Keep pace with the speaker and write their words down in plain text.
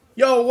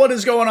Yo, what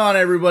is going on,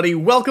 everybody?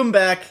 Welcome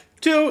back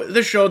to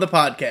the show, the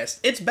podcast.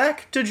 It's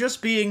back to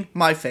just being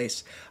my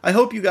face. I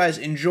hope you guys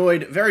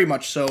enjoyed very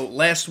much so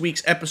last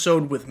week's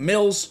episode with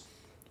Mills.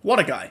 What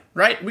a guy,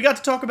 right? We got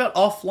to talk about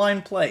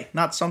offline play,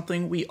 not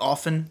something we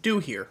often do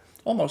here.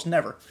 Almost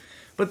never.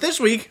 But this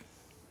week,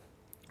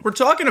 we're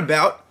talking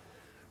about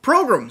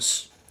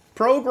programs,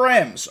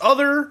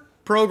 other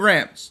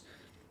programs.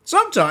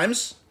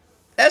 Sometimes,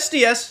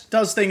 SDS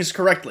does things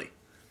correctly.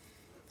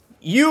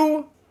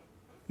 You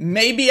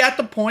may be at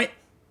the point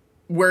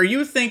where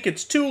you think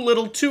it's too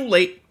little too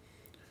late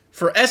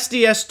for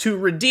SDS to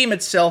redeem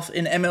itself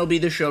in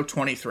MLB The Show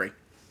 23.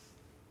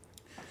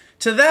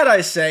 To that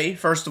I say,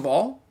 first of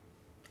all,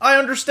 I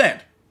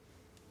understand.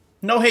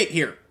 No hate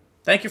here.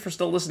 Thank you for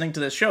still listening to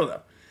this show,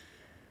 though.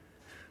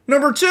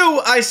 Number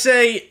two, I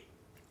say,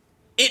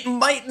 it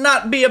might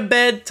not be a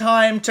bad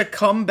time to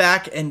come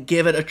back and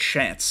give it a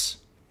chance.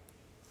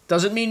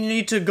 Doesn't mean you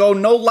need to go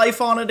no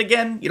life on it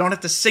again. You don't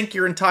have to sink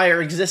your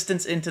entire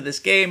existence into this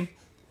game.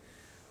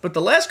 But the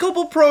last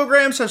couple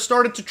programs have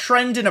started to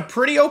trend in a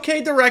pretty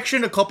okay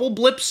direction. A couple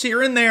blips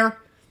here and there.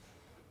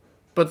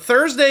 But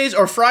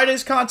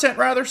Friday's content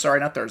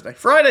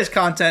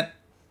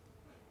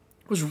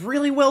was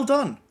really well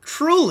done.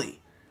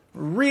 Truly,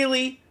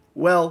 really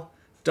well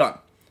done.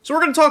 So we're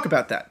going to talk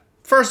about that.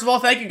 First of all,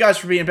 thank you guys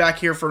for being back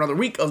here for another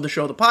week of the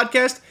show, the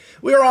podcast.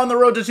 We are on the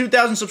road to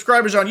 2,000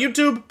 subscribers on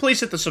YouTube.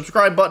 Please hit the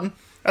subscribe button.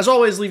 As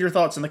always, leave your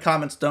thoughts in the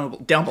comments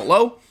down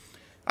below.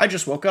 I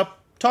just woke up.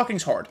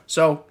 Talking's hard,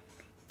 so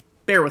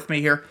bear with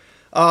me here.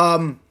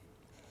 I'm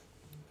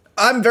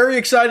very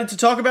excited to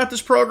talk about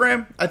this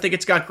program. I think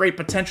it's got great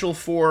potential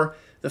for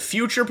the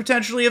future,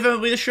 potentially, of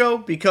MLB The Show,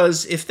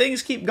 because if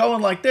things keep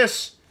going like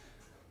this,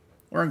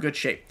 we're in good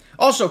shape.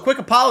 Also, quick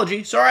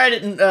apology. Sorry I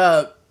didn't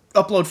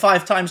upload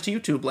 5 times to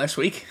YouTube last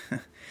week.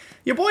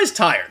 Your boy's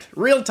tired.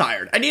 Real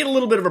tired. I need a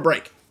little bit of a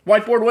break.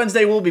 Whiteboard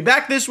Wednesday will be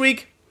back this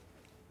week,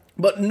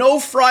 but no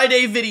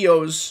Friday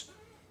videos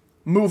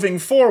moving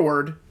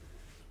forward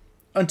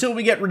until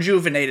we get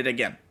rejuvenated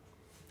again.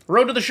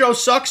 Road to the Show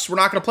sucks. We're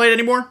not going to play it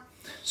anymore.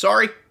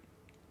 Sorry.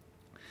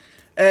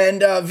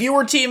 And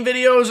viewer team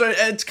videos,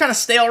 it's kind of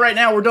stale right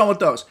now. We're done with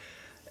those.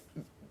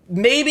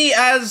 Maybe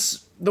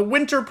as the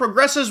winter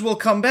progresses, we'll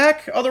come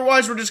back.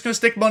 Otherwise, we're just going to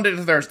stick Monday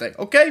to Thursday.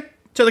 Okay?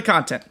 To the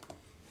content.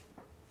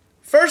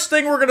 First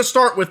thing we're going to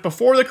start with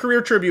before the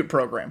Career Tribute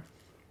program.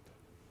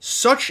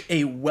 Such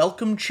a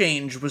welcome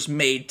change was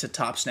made to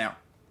Topps Now.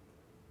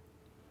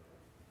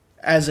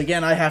 As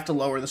again, I have to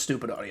lower the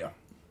stupid audio.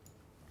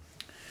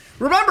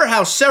 Remember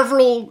how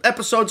several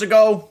episodes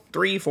ago,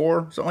 3,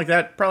 4, something like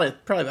that, probably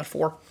about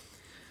 4,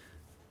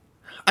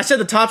 I said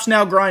the Topps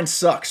Now grind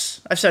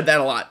sucks. I've said that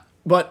a lot.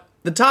 But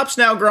the Topps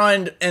Now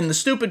grind and the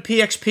stupid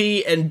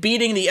PXP and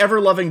beating the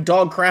ever-loving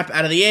dog crap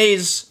out of the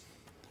A's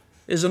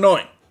is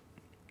annoying.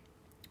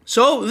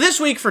 So, this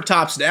week for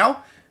Topps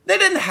Now, they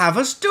didn't have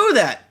us do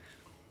that.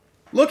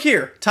 Look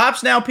here,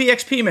 Topps Now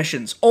PXP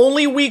missions,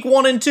 only week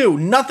 1 and 2,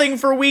 nothing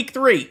for week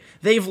 3.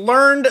 They've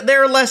learned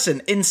their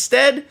lesson.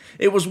 Instead,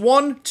 it was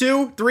 1,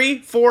 2, 3,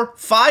 4,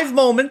 5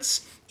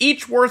 moments,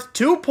 each worth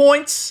 2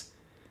 points,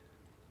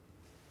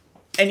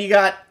 and you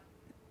got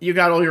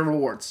all your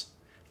rewards.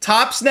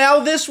 Topps Now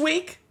this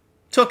week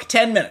took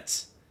 10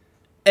 minutes,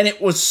 and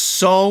it was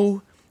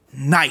so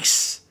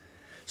nice.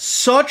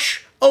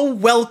 Such a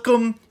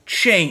welcome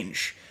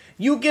change.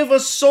 You give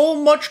us so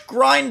much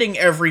grinding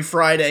every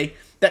Friday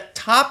that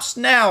Topps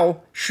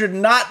Now should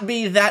not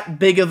be that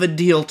big of a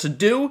deal to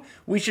do.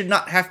 We should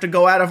not have to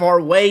go out of our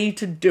way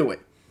to do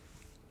it.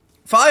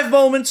 5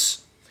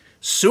 moments,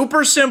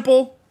 super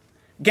simple.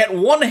 Get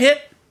 1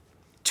 hit,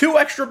 2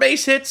 extra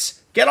base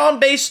hits, get on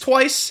base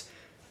twice,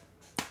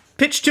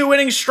 pitch 2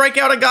 innings, strike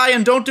out a guy,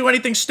 and don't do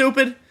anything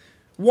stupid.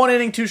 1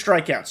 inning, 2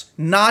 strikeouts.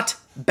 Not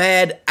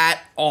bad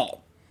at all.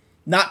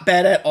 Not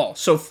bad at all.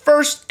 So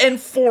first and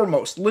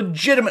foremost,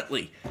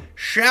 legitimately,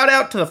 shout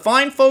out to the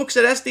fine folks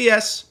at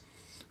SDS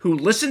who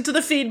listened to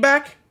the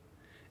feedback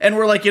and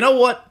were like, you know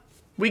what?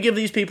 We give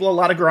these people a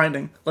lot of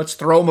grinding. Let's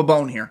throw them a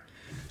bone here.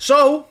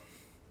 So,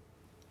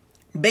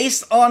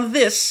 based on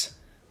this,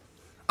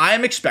 I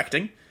am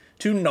expecting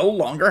to no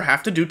longer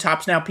have to do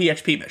Topps Now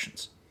PXP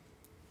missions.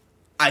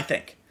 I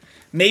think.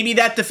 Maybe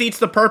that defeats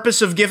the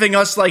purpose of giving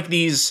us like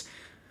these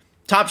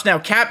Topps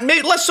Now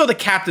maybe less so the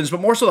captains,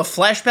 but more so the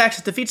flashbacks.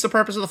 It defeats the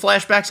purpose of the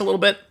flashbacks a little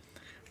bit.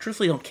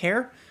 Truthfully, don't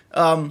care.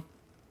 Topps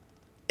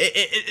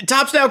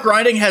Now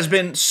grinding has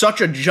been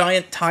such a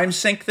giant time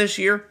sink this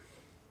year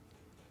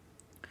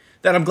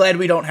that I'm glad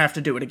we don't have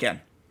to do it again.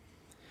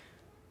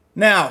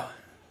 Now,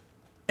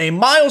 a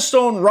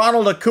milestone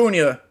Ronald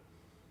Acuna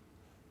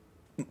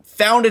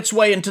found its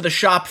way into the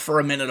shop for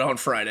a minute on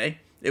Friday.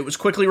 It was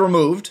quickly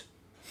removed.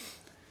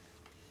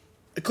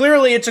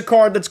 Clearly, it's a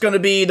card that's going to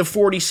be the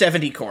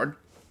 40-70 card.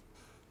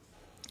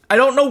 I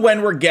don't know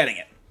when we're getting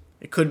it.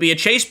 It could be a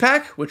chase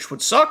pack, which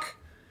would suck.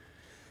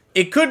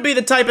 It could be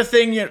the type of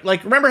thing,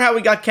 like, remember how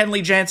we got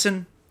Kenley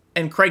Jansen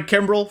and Craig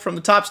Kimbrell from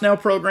the Topps Now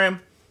program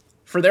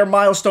for their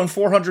milestone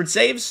 400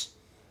 saves?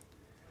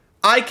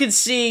 I could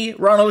see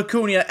Ronald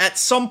Acuna at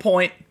some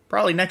point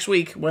probably next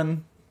week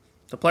when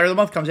the Player of the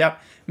Month comes out,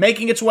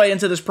 making its way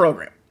into this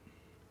program.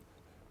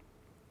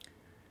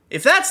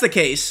 If that's the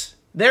case,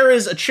 there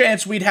is a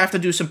chance we'd have to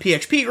do some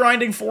PXP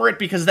grinding for it,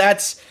 because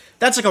that's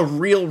like a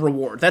real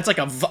reward. That's like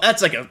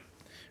a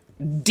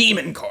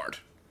demon card.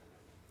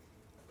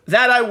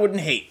 That I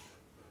wouldn't hate.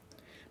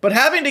 But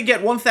having to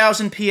get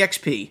 1,000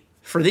 PXP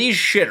for these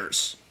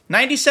shitters,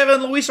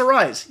 97 Luis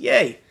Arraez,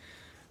 yay.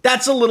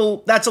 That's a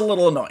little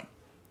annoying.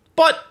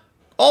 But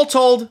all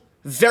told,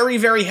 very,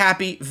 very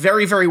happy,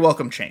 very, very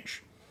welcome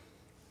change.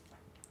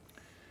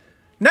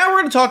 Now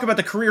we're going to talk about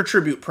the Career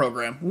Tribute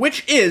program,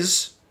 which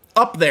is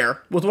up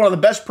there with one of the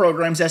best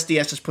programs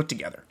SDS has put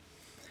together.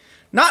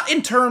 Not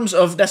in terms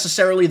of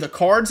necessarily the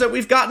cards that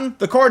we've gotten.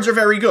 The cards are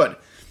very good.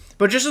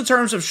 But just in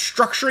terms of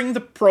structuring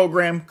the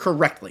program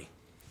correctly.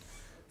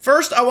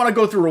 First, I want to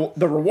go through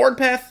the reward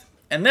path,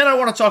 and then I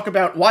want to talk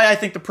about why I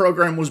think the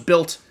program was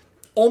built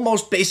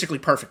almost basically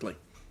perfectly.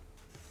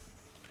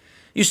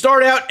 You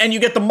start out and you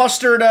get the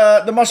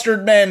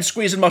mustard man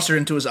squeezing mustard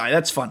into his eye.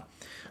 That's fun.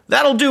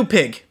 That'll do,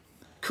 pig.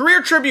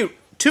 Career Tribute,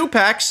 2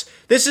 packs.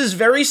 This is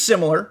very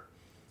similar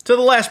to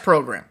the last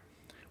program,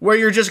 where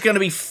you're just going to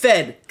be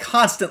fed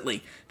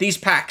constantly these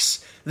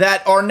packs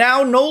that are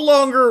now no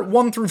longer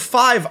 1 through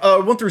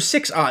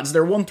 6 odds.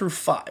 They're 1 through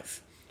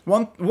 5.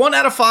 One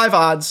out of 5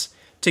 odds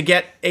to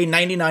get a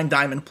 99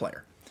 diamond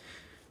player.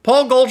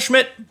 Paul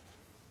Goldschmidt,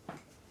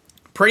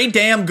 pretty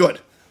damn good.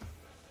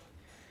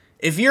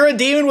 If you're a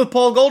demon with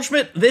Paul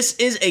Goldschmidt, this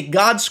is a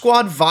God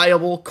Squad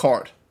viable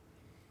card.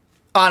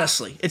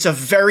 Honestly, it's a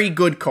very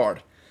good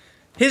card.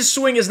 His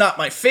swing is not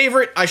my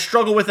favorite. I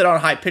struggle with it on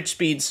high pitch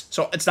speeds,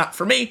 so it's not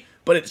for me,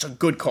 but it's a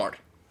good card.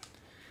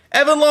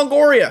 Evan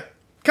Longoria,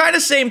 kind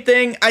of same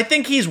thing. I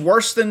think he's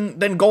worse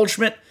than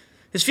Goldschmidt.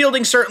 His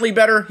fielding's certainly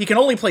better. He can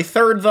only play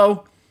third,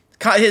 though.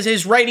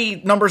 His righty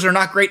numbers are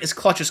not great. His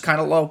clutch is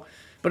kind of low.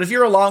 But if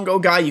you're a Longo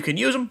guy, you can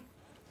use him.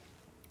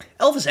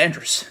 Elvis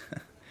Andrus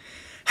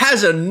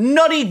has a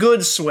nutty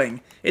good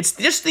swing. It's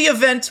just the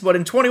event, but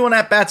in 21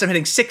 at-bats, I'm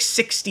hitting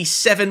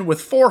 667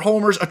 with 4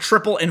 homers, a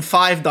triple, and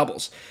 5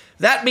 doubles.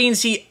 That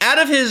means out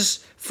of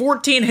his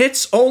 14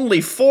 hits,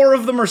 only 4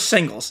 of them are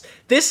singles.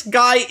 This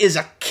guy is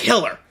a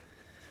killer.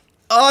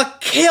 A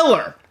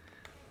killer!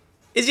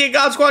 Is he a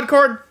God Squad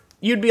card?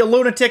 You'd be a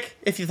lunatic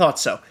if you thought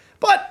so.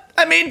 But,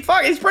 I mean,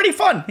 fuck, he's pretty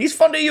fun. He's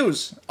fun to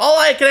use. All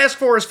I can ask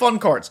for is fun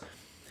cards.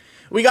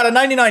 We got a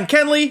 99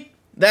 Kenley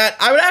that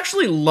I would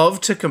actually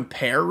love to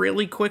compare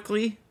really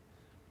quickly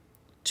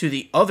to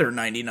the other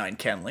 99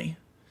 Kenley,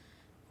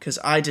 because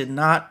I did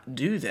not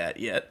do that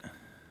yet.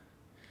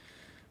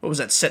 What was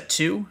that, set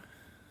 2?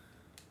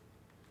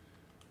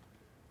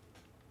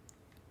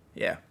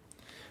 Yeah.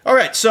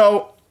 Alright,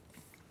 so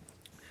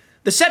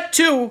the set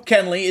 2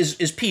 Kenley is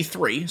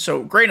P3,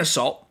 so grain of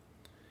salt.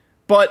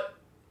 But,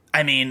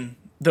 I mean,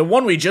 the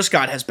one we just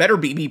got has better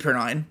BB per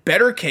 9,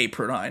 better K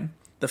per 9.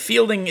 The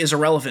fielding is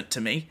irrelevant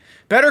to me.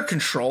 Better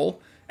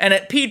control. And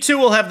at P2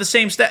 we'll have the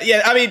same stat.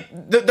 Yeah, I mean,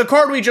 the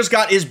card we just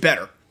got is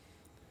better.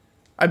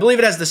 I believe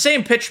it has the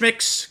same pitch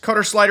mix.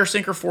 Cutter, slider,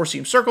 sinker,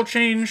 4-seam, circle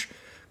change.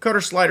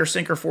 Cutter, slider,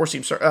 sinker,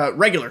 4-seam,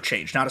 regular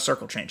change, not a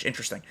circle change.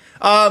 Interesting.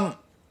 I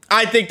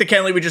think the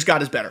Kenley we just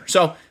got is better.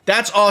 So,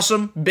 that's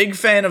awesome. Big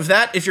fan of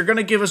that. If you're going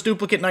to give us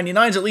duplicate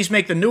 99s, at least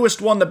make the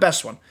newest one the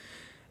best one.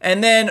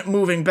 And then,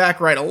 moving back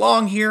right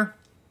along here.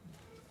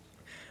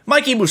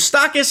 Mikey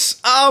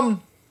Moustakas,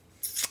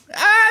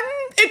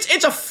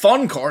 it's a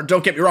fun card,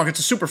 don't get me wrong, it's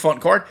a super fun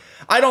card.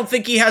 I don't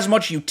think he has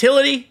much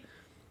utility.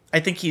 I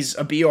think he's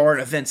a BR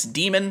and events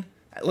demon.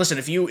 Listen,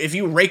 if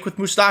you rake with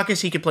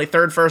Moustakas, he could play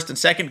third, first, and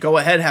second, go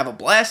ahead, have a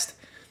blast.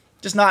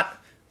 Just not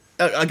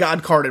a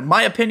god card in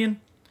my opinion.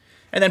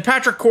 And then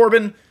Patrick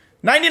Corbin,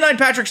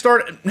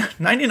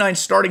 99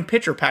 starting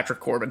pitcher Patrick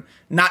Corbin,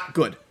 not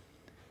good.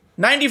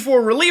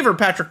 94 reliever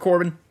Patrick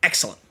Corbin,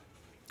 excellent.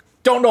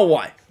 Don't know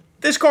why.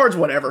 This card's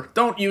whatever.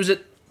 Don't use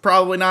it.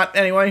 Probably not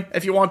anyway.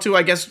 If you want to,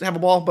 I guess have a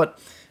ball, but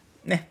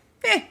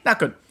not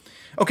good.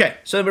 Okay,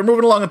 so we're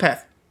moving along the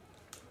path.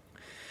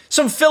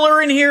 Some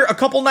filler in here, a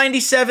couple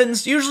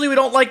 97s. Usually we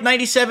don't like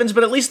 97s,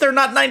 but at least they're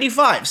not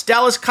 95s.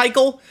 Dallas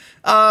Keuchel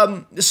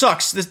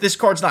sucks. This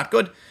card's not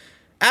good.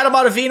 Adam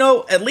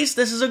Ottavino, at least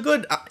this is a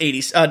good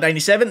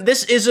 97.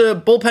 This is a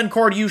bullpen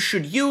card you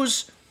should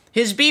use.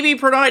 His BB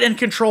per 9 and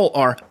control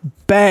are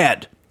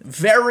bad.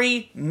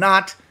 Very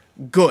not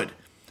good.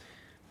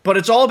 But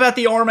it's all about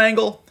the arm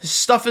angle. His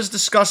stuff is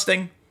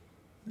disgusting.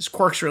 His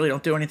quirks really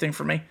don't do anything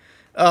for me.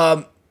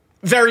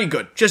 Very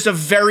good. Just a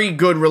very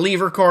good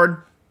reliever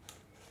card.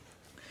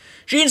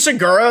 Jean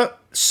Segura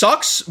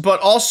sucks, but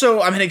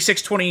also I'm hitting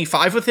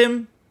 625 with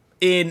him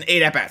in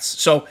 8 at-bats.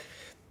 So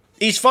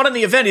he's fun in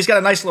the event. He's got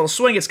a nice little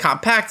swing. It's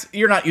compact.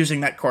 You're not using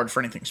that card for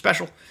anything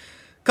special.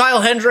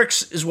 Kyle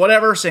Hendricks is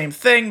whatever. Same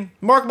thing.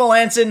 Mark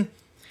Melancon,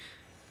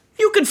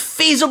 you could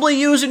feasibly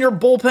use in your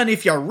bullpen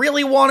if you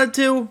really wanted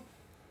to.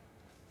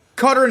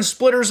 Cutter and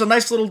splitters, a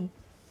nice little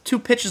 2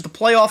 pitches to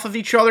play off of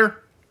each other.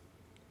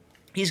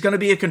 He's going to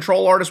be a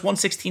control artist.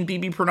 116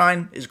 BB per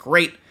 9 is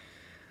great.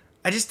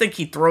 I just think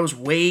he throws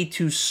way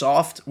too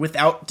soft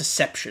without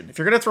deception. If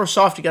you're going to throw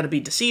soft, you got to be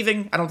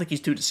deceiving. I don't think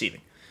he's too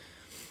deceiving.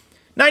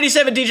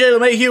 97 DJ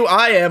LeMahieu.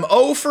 I am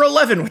 0 for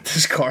 11 with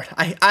this card.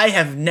 I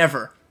have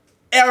never,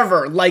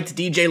 ever liked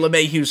DJ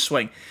LeMahieu's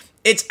swing.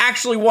 It's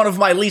actually one of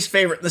my least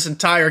favorite in this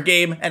entire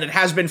game, and it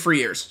has been for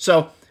years.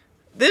 So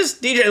this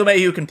DJ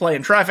LeMahieu can play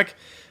in traffic,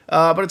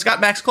 but it's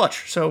got max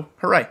clutch, so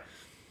hooray.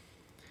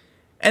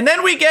 And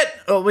then we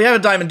have a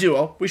Diamond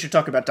Duo. We should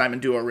talk about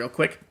Diamond Duo real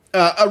quick.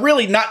 A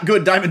really not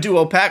good Diamond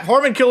Duo pack.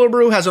 Harmon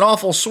Killebrew has an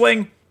awful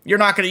swing. You're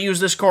not going to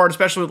use this card,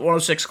 especially with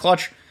 106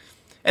 clutch.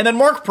 And then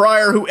Mark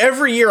Pryor, who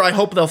every year I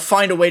hope they'll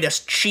find a way to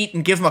cheat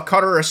and give him a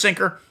cutter or a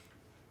sinker.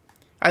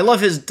 I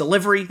love his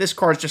delivery. This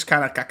card's just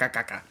kind of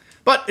caca.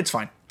 But it's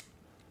fine.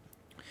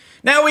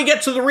 Now we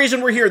get to the reason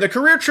we're here. The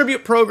Career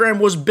Tribute Program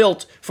was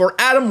built for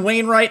Adam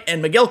Wainwright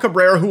and Miguel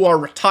Cabrera, who are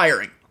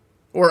retiring.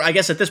 Or I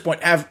guess at this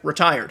point have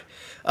retired.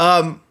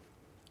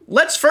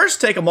 Let's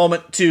first take a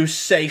moment to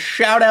say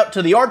shout out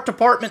to the art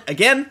department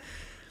again.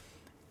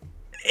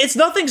 It's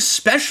nothing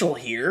special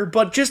here,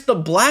 but just the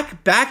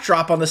black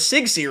backdrop on the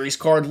Sig Series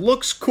card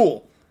looks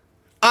cool.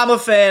 I'm a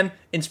fan.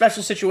 In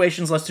special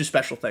situations, let's do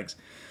special things.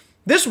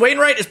 This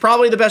Wainwright is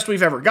probably the best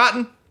we've ever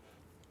gotten.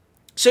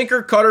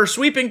 Sinker, cutter,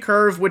 sweeping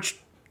curve, which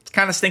is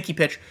kind of stinky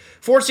pitch.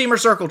 Four-seamer,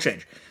 circle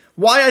change.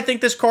 Why I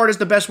think this card is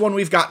the best one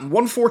we've gotten.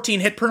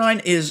 114 hit per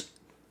 9 is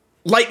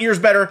light years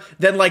better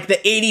than like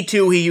the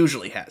 82 he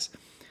usually has.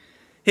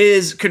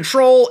 His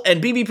control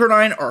and BB per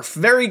 9 are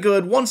very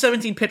good.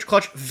 117 pitch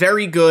clutch,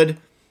 very good.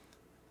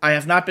 I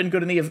have not been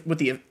good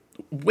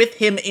with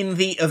him in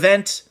the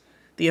event.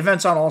 The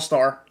event's on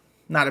All-Star.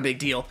 Not a big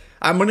deal.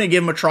 I'm going to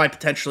give him a try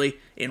potentially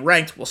in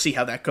ranked. We'll see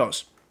how that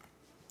goes.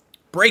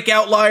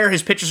 Breakout liar.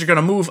 His pitches are going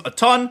to move a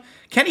ton.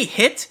 Can he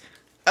hit?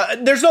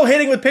 There's no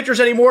hitting with pitchers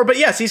anymore, but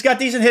yes, he's got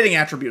decent hitting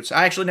attributes.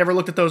 I actually never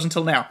looked at those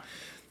until now.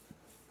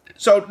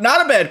 So,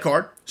 not a bad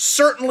card.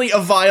 Certainly a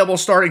viable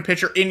starting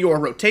pitcher in your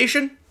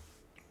rotation.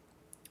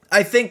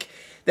 I think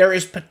there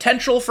is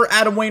potential for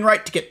Adam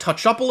Wainwright to get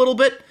touched up a little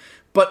bit,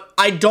 but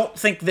I don't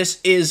think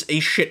this is a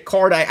shit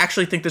card. I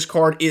actually think this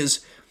card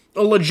is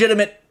a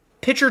legitimate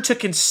pitcher to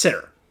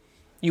consider.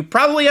 You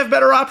probably have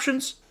better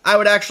options. I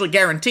would actually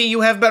guarantee you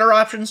have better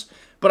options,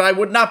 but I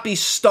would not be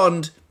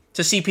stunned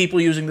to see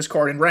people using this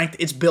card in ranked.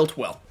 It's built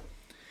well.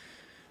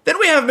 Then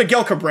we have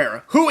Miguel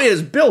Cabrera, who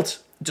is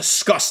built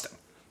disgusting.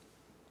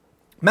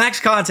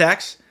 Max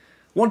contacts,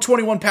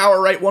 121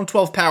 power right,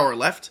 112 power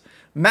left.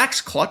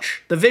 Max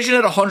clutch, the vision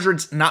at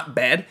 100's not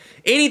bad.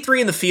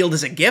 83 in the field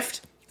is a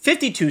gift.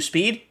 52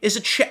 speed is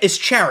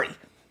charity.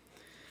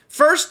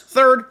 First,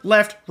 third,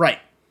 left, right.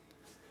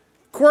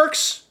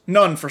 Quirks,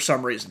 none for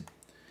some reason.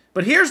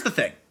 But here's the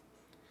thing.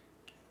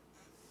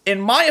 In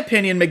my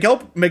opinion,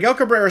 Miguel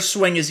Cabrera's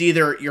swing is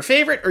either your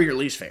favorite or your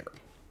least favorite.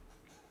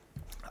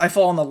 I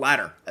fall on the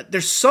latter.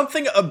 There's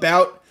something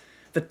about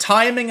the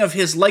timing of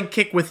his leg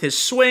kick with his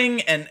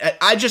swing, and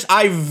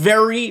I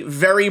very,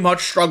 very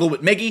much struggle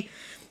with Miggy.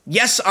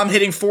 Yes, I'm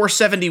hitting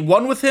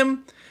 471 with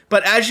him,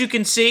 but as you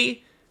can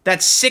see,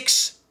 that's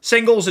 6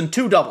 singles and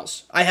 2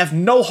 doubles. I have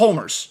no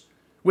homers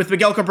with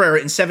Miguel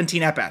Cabrera in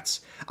 17 at-bats.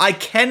 I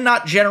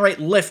cannot generate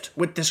lift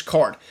with this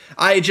card.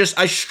 I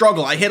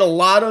struggle. I hit a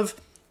lot of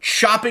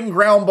chopping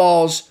ground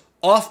balls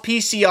off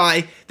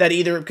PCI that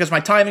either, because my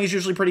timing is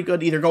usually pretty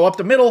good, either go up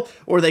the middle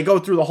or they go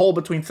through the hole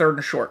between third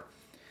and short.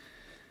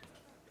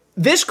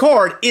 This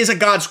card is a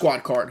God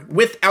Squad card,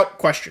 without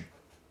question.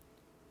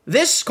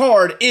 This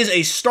card is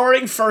a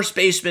starting first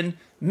baseman,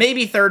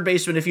 maybe third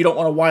baseman if you don't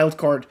want a wild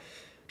card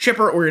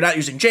chipper or you're not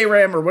using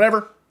J-Ram or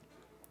whatever.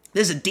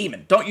 This is a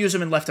demon. Don't use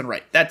him in left and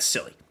right. That's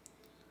silly.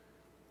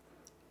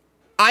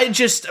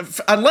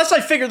 Unless I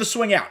figure the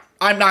swing out,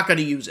 I'm not going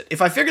to use it.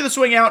 If I figure the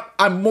swing out,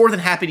 I'm more than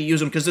happy to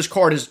use him because this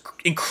card is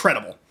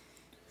incredible.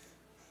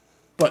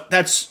 But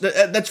that's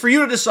for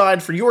you to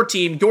decide, for your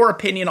team, your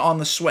opinion on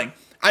the swing.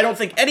 I don't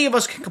think any of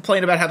us can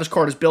complain about how this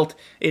card is built.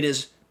 It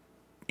is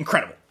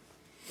incredible.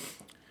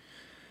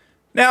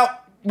 Now,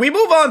 we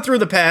move on through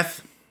the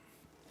path,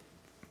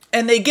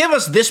 and they give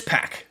us this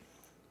pack.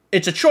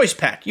 It's a choice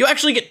pack. You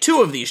actually get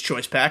 2 of these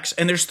choice packs,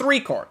 and there's 3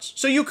 cards.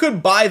 So you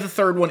could buy the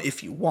third one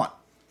if you want.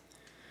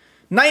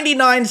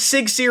 99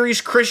 Sig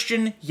Series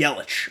Christian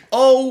Yelich.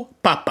 Oh,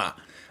 papa.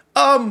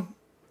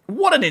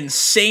 What an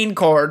insane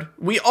card.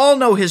 We all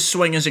know his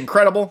swing is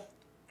incredible.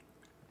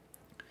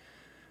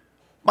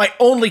 My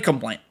only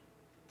complaint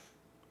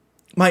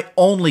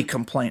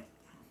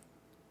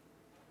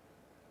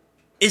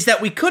is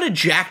that we could have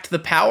jacked the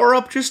power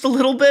up just a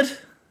little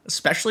bit,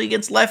 especially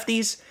against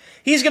lefties.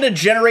 He's going to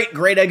generate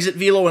great exit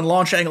velo and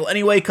launch angle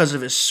anyway because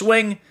of his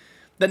swing.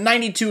 The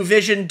 92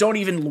 vision, don't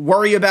even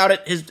worry about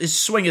it. His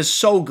swing is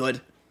so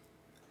good.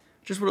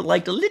 Just would have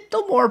liked a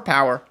little more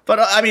power. But,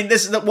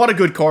 what a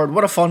good card.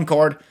 What a fun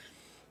card.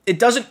 It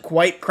doesn't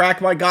quite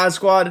crack my God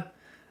Squad.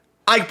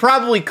 I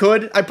probably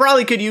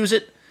could use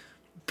it.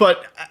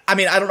 But, I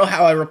don't know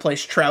how I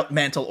replace Trout,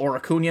 Mantle, or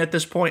Acuna at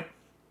this point.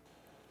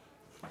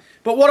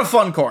 But what a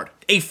fun card.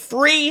 A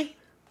free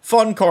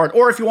fun card.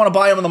 Or if you want to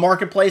buy them in the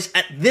marketplace,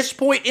 at this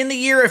point in the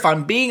year, if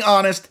I'm being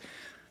honest,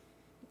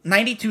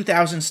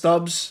 92,000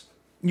 stubs,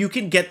 you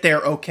can get there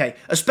okay.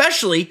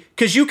 Especially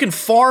because you can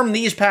farm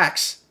these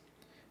packs.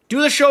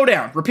 Do the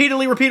showdown.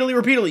 Repeatedly.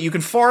 You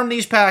can farm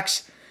these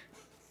packs.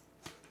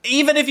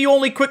 Even if you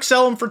only quick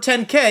sell them for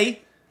 10K,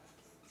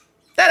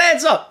 that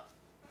adds up.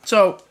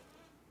 So,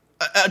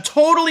 a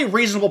totally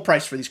reasonable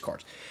price for these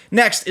cards.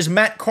 Next is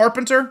Matt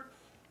Carpenter.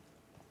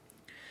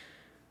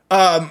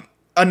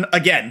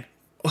 Again,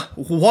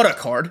 what a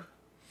card.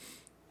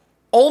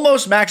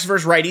 Almost max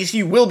versus righties.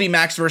 He will be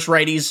max versus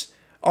righties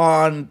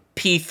on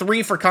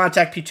P3 for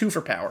contact, P2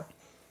 for power.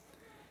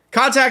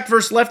 Contact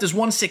versus left is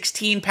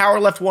 116, power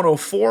left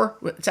 104.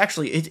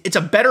 It's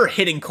a better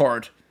hitting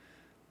card.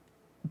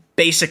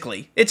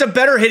 Basically. It's a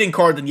better hitting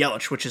card than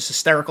Yelich, which is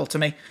hysterical to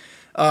me.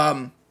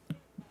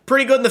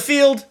 Pretty good in the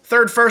field.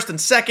 Third, first,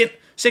 and second.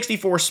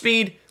 64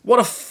 speed. What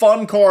a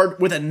fun card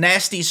with a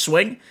nasty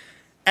swing.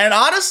 And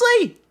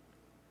honestly,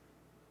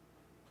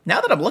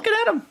 now that I'm looking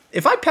at him,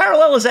 if I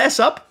parallel his ass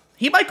up,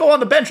 he might go on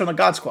the bench on the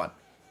God Squad.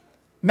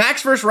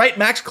 Max versus right,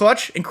 max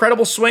clutch,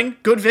 incredible swing,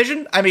 good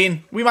vision. I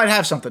mean, we might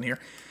have something here.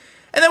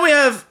 And then we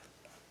have,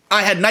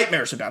 I had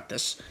nightmares about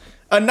this,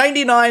 a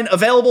 99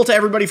 available to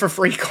everybody for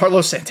free,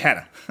 Carlos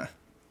Santana.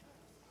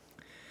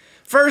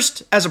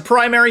 First, as a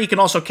primary, you can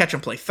also catch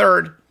and play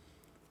third.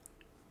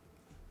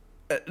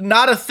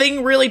 Not a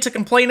thing really to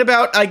complain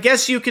about. I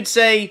guess you could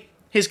say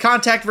his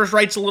contact versus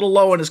right's a little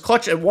low and his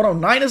clutch at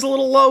 109 is a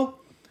little low.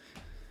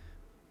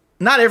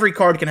 Not every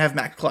card can have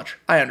max clutch.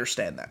 I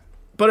understand that.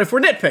 But if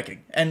we're nitpicking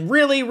and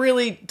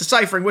really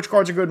deciphering which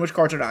cards are good and which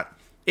cards are not,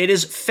 it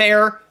is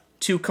fair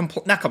to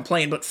not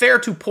complain, but fair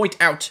to point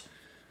out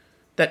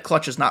that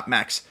clutch is not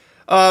max.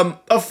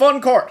 A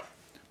fun card.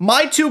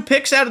 My two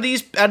picks out of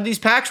these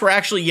packs were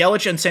actually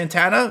Yelich and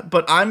Santana,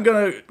 but I'm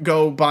gonna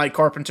go by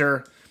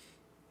Carpenter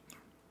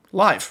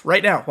live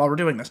right now while we're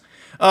doing this.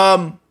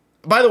 By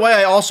the way,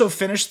 I also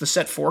finished the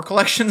set 4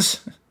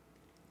 collections.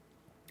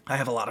 I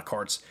have a lot of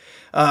cards.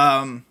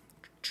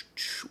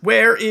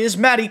 Where is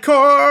Matty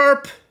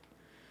Carp?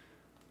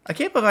 I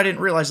can't believe I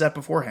didn't realize that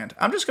beforehand.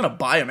 I'm just going to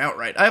buy him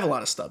outright. I have a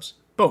lot of stubs.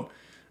 Boom.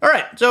 All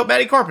right, so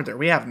Matty Carpenter,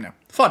 we have him now.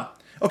 Fun.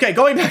 Okay,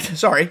 going back to,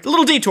 sorry, a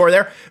little detour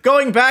there.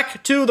 Going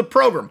back to the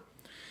program.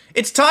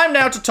 It's time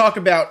now to talk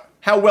about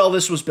how well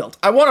this was built.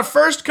 I want to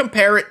first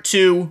compare it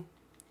to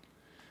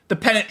the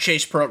Pennant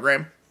Chase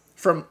program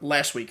from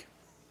last week.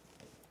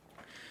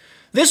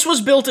 This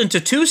was built into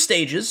 2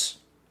 stages.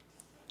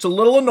 It's a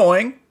little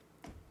annoying.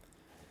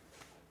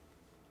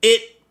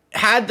 It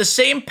had the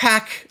same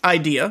pack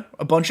idea,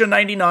 a bunch of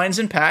 99s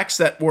in packs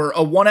that were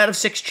a 1 out of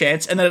 6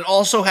 chance, and then it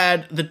also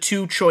had the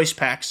 2 choice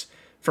packs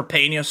for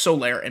Pena,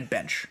 Soler, and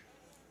Bench.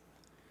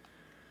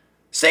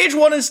 Stage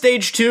 1 and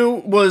Stage 2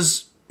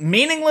 was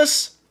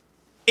meaningless.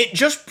 It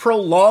just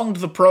prolonged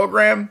the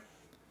program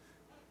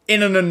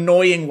in an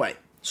annoying way.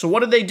 So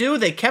what did they do?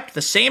 They kept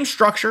the same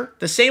structure,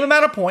 the same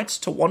amount of points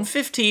to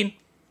 115,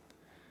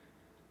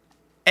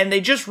 and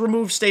they just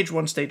removed Stage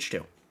 1, Stage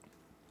 2.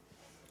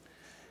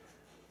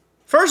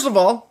 First of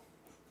all,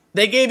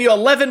 they gave you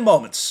 11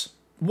 moments.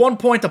 1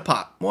 point a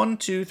pop. 1,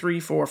 2, 3,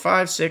 4,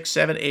 5, 6,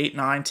 7, 8,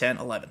 9, 10,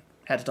 11.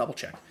 Had to double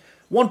check.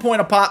 1 point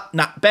a pop,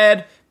 not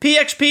bad.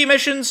 PXP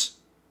missions,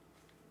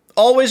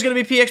 always going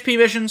to be PXP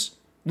missions.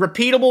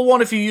 Repeatable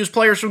one if you use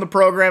players from the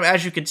program.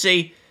 As you can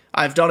see,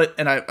 I've done it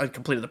and I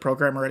completed the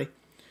program already.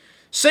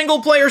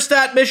 Single player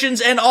stat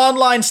missions and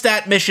online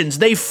stat missions.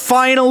 They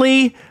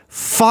finally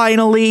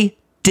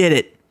did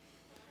it.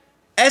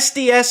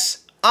 SDS,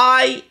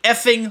 I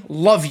effing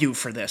love you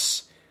for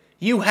this.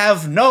 You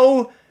have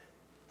no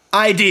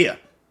idea.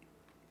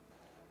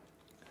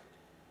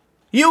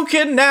 You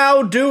can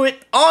now do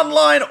it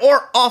online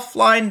or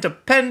offline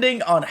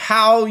depending on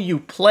how you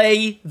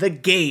play the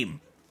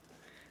game.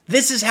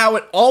 This is how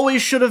it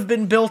always should have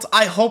been built.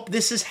 I hope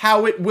this is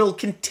how it will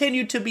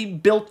continue to be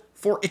built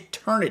for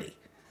eternity.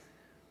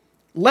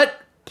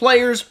 Let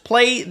players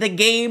play the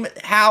game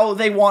how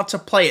they want to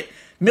play it.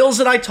 Mills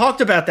and I talked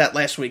about that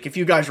last week, if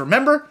you guys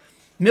remember.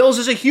 Mills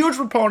is a huge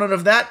proponent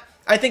of that.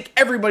 I think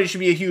everybody should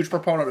be a huge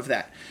proponent of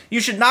that. You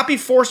should not be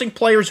forcing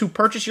players who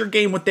purchase your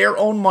game with their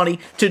own money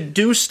to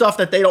do stuff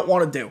that they don't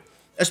want to do,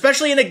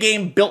 especially in a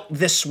game built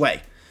this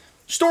way.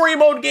 Story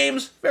mode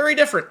games, very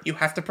different. You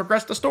have to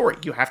progress the story.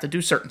 You have to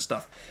do certain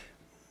stuff.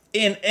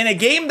 In a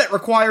game that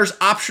requires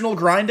optional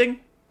grinding,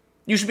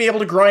 you should be able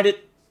to grind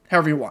it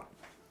however you want.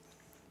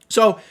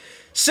 So,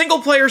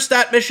 single player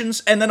stat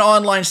missions and then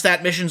online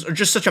stat missions are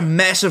just such a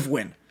massive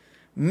win.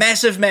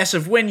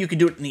 Massive win. You can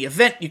do it in the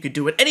event. You could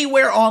do it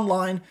anywhere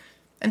online.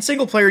 And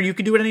single player, you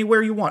can do it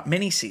anywhere you want.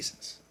 Mini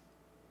seasons.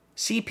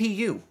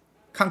 CPU.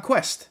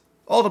 Conquest.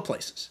 All the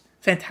places.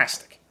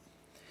 Fantastic.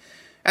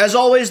 As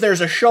always,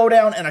 there's a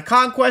showdown and a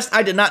conquest.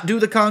 I did not do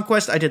the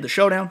conquest. I did the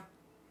showdown.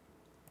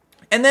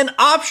 And then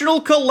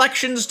optional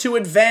collections to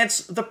advance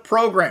the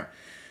program.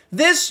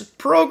 This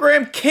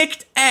program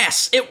kicked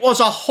ass. It was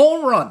a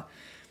home run.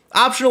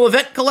 Optional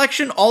event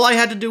collection, all I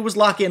had to do was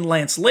lock in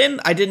Lance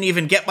Lynn. I didn't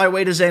even get my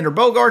way to Xander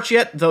Bogaerts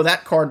yet, though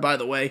that card, by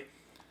the way,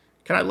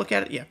 can I look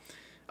at it? Yeah.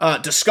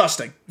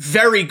 Disgusting.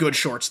 Very good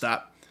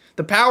shortstop.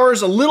 The power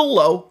is a little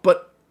low,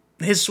 but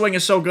his swing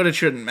is so good it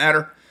shouldn't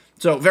matter.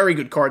 So, very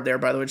good card there,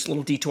 by the way, just a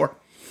little detour.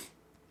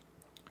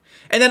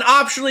 And then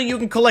optionally, you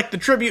can collect the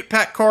Tribute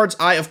Pack cards.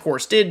 I, of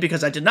course, did,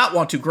 because I did not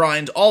want to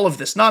grind all of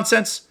this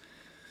nonsense.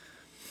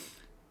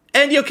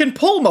 And you can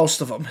pull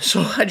most of them.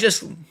 So I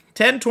just,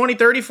 10, 20,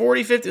 30,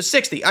 40, 50,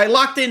 60. I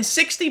locked in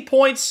 60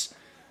 points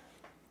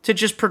to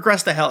just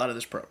progress the hell out of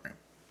this program.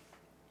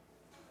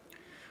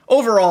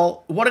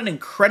 Overall, what an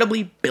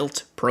incredibly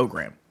built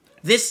program.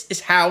 This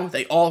is how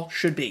they all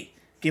should be.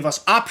 Give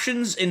us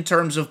options in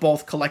terms of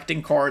both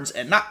collecting cards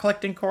and not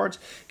collecting cards.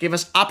 Give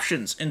us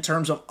options in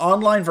terms of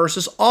online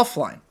versus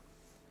offline.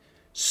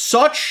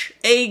 Such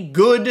a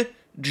good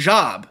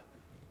job.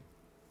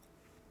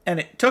 And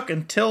it took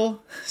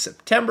until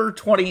September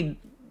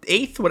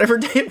 28th, whatever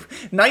day,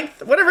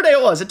 9th, whatever day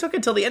it was. It took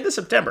until the end of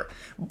September.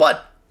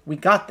 But we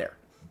got there.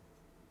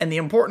 And the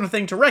important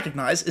thing to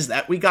recognize is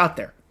that we got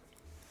there.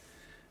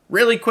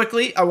 Really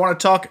quickly, I want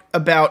to talk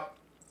about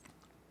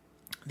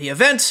the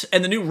event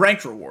and the new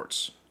ranked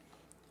rewards.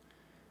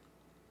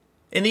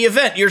 In the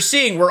event, you're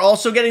seeing we're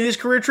also getting these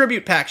career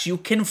tribute packs. You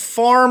can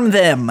farm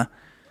them.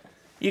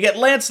 You get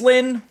Lance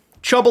Lynn,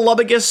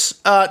 Chubalubbagus,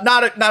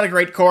 not a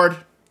great card.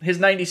 His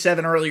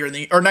 97 earlier in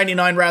the, or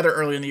 99 rather,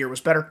 earlier in the year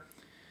was better.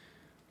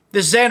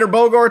 This Xander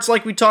Bogaerts,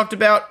 like we talked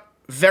about,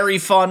 very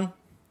fun.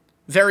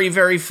 Very,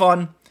 very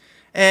fun.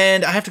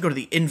 And I have to go to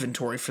the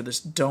inventory for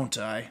this, don't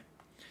I?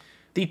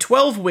 The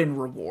 12-win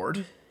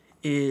reward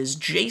is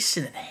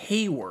Jason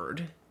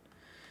Hayward.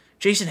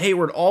 Jason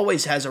Hayward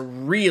always has a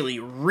really,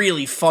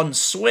 really fun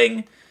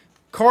swing.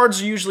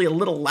 Cards are usually a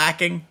little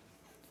lacking.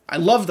 I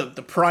love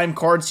the Prime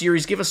card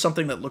series. Give us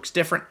something that looks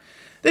different.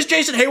 This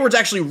Jason Hayward's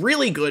actually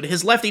really good.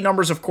 His lefty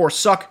numbers, of course,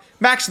 suck.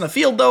 Max in the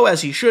field, though,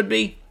 as he should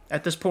be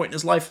at this point in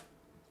his life.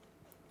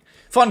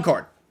 Fun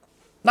card.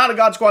 Not a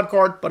God Squad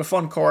card, but a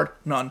fun card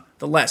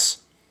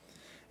nonetheless.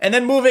 And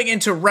then moving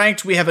into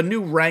ranked, we have a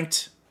new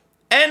ranked.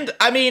 And,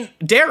 I mean,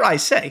 dare I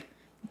say,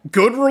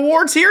 good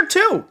rewards here,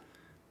 too.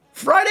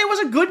 Friday was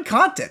a good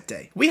content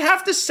day. We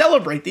have to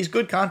celebrate these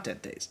good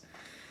content days.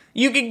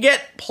 You can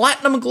get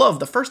Platinum Glove.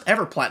 The first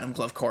ever Platinum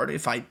Glove card,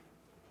 if I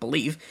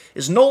believe,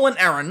 is Nolan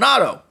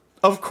Arenado.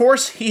 Of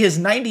course, he is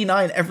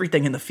 99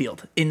 everything in the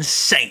field.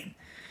 Insane.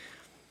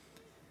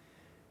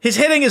 His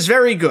hitting is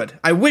very good.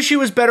 I wish he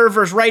was better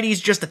versus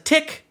righties just a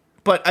tick,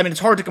 but, I mean,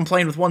 it's hard to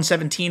complain with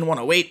 117,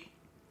 108.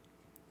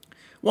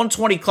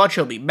 120 clutch,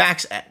 he'll be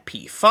max at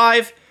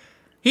P5.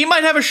 He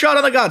might have a shot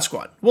on the God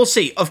Squad. We'll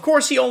see. Of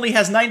course, he only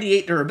has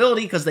 98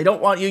 durability because they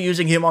don't want you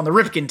using him on the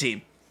Ripken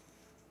team.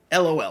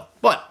 LOL.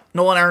 But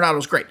Nolan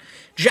Arenado's great.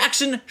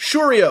 Jackson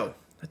Chourio.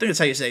 I think that's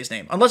how you say his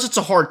name. Unless it's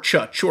a hard ch,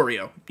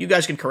 Chourio. You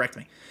guys can correct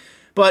me.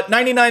 But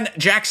 99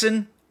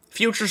 Jackson,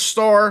 future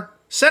star,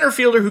 center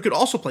fielder who could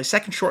also play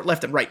second, short,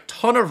 left, and right.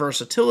 Ton of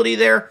versatility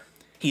there.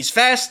 He's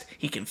fast.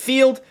 He can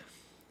field.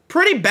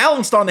 Pretty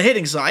balanced on the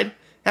hitting side.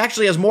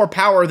 Actually has more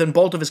power than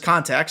both of his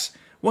contacts.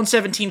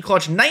 117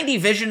 clutch, 90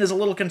 vision is a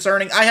little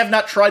concerning. I have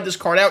not tried this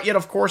card out yet,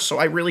 of course, so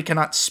I really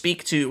cannot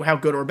speak to how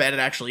good or bad it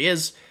actually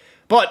is.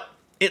 But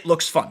it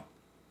looks fun.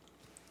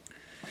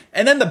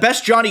 And then the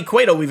best Johnny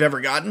Cueto we've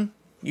ever gotten.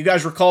 You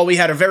guys recall we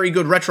had a very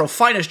good retro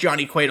finest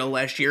Johnny Cueto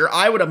last year.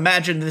 I would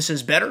imagine this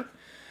is better.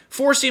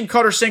 Four-seam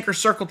cutter, sinker,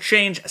 circle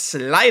change,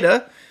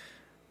 slider.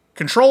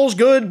 Controls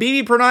good,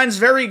 BB per 9's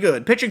very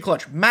good. Pitching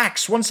clutch,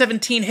 max,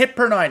 117 hit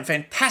per 9,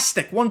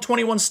 fantastic.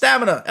 121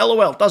 stamina,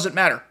 LOL, doesn't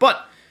matter.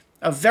 But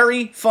a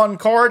very fun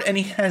card, and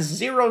he has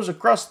zeros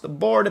across the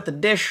board at the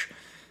dish.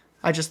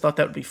 I just thought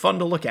that would be fun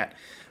to look at.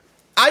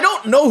 I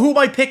don't know who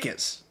my pick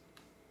is.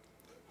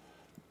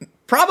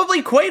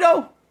 Probably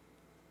Cueto.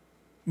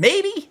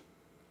 Maybe.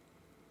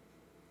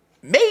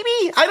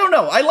 I don't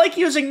know. I like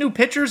using new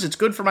pitchers. It's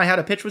good for my How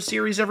to Pitch With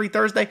series every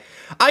Thursday.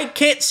 I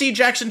can't see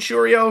Jackson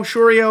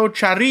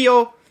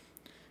Chourio,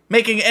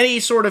 making any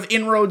sort of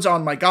inroads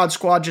on my God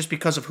Squad just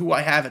because of who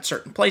I have at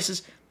certain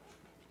places.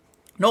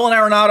 Nolan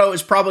Arenado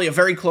is probably a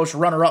very close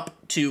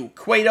runner-up to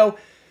Cueto.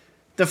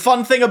 The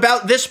fun thing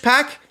about this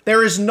pack,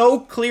 there is no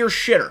clear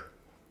shitter.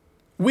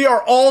 We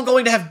are all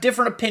going to have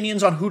different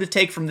opinions on who to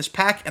take from this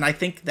pack, and I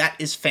think that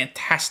is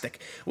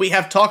fantastic. We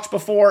have talked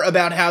before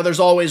about how there's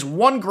always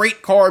one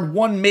great card,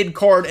 one mid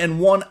card, and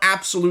one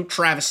absolute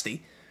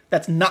travesty.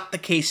 That's not the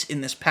case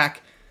in this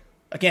pack.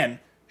 Again,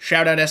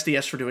 shout out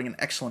SDS for doing an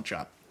excellent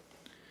job.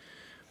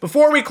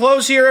 Before we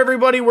close here,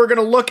 everybody, we're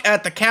going to look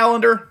at the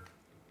calendar.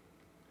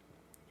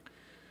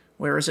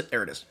 Where is it?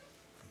 There it is.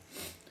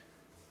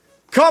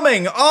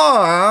 Coming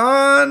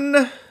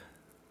on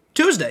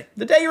Tuesday,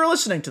 the day you're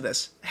listening to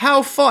this.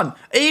 How fun.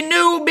 A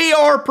new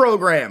BR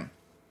program.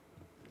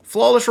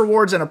 Flawless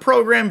rewards in a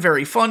program.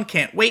 Very fun.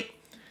 Can't wait.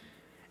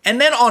 And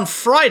then on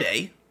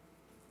Friday,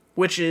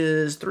 which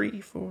is the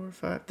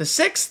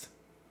 6th?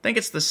 I think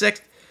it's the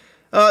 6th.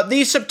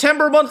 The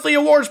September monthly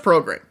awards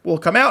program will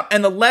come out,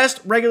 and the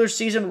last regular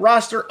season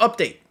roster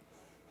update.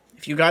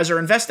 If you guys are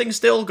investing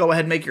still, go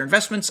ahead and make your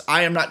investments.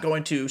 I am not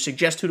going to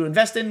suggest who to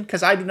invest in,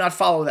 because I do not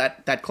follow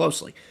that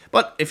closely.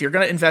 But if you're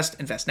going to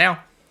invest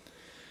now.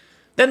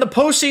 Then the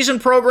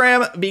postseason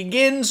program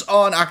begins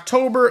on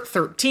October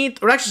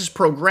 13th. Or actually, it's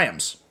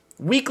programs.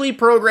 Weekly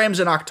programs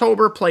in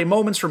October play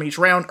moments from each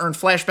round, earn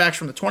flashbacks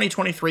from the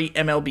 2023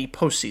 MLB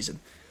postseason.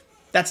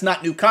 That's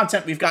not new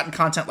content. We've gotten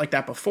content like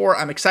that before.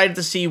 I'm excited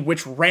to see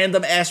which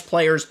random-ass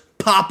players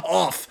pop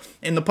off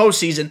in the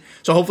postseason,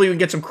 so hopefully we can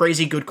get some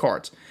crazy good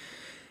cards.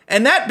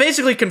 And that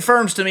basically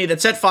confirms to me that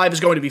Set 5 is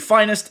going to be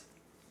finest,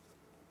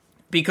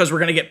 because we're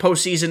going to get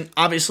postseason,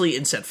 obviously,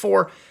 in Set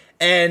 4,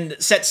 and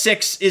Set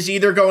 6 is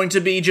either going to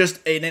be just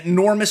an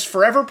enormous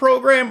forever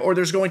program, or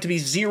there's going to be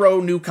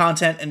zero new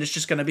content, and it's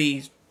just going to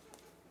be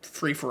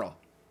free-for-all.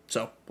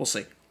 So, we'll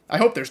see. I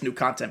hope there's new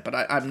content, but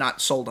I'm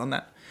not sold on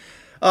that.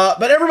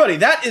 But everybody,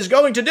 that is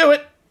going to do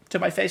it. To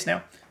my face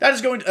now. That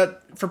is going to,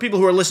 for people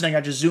who are listening,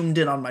 I just zoomed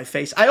in on my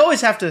face. I always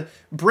have to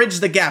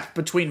bridge the gap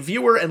between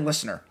viewer and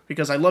listener,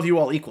 because I love you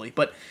all equally.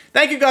 But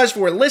thank you guys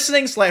for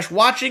listening,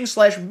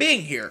 /watching,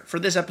 /being here for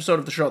this episode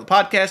of the show, the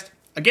podcast.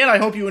 Again, I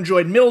hope you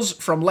enjoyed Mills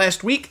from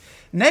last week.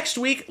 Next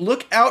week,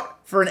 look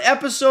out for an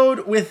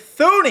episode with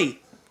Thune.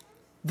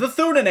 The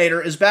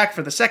Thuninator is back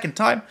for the second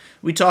time.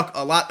 We talk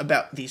a lot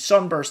about the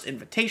Sunburst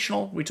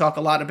Invitational. We talk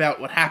a lot about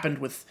what happened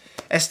with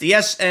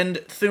SDS and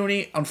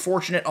Thune.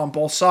 Unfortunate on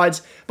both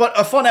sides, but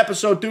a fun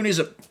episode.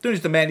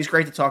 Thune's the man. He's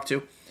great to talk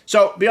to.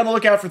 So be on the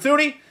lookout for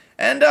Thune,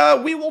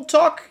 and we will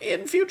talk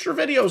in future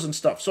videos and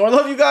stuff. So I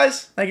love you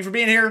guys. Thank you for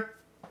being here.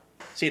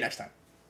 See you next time.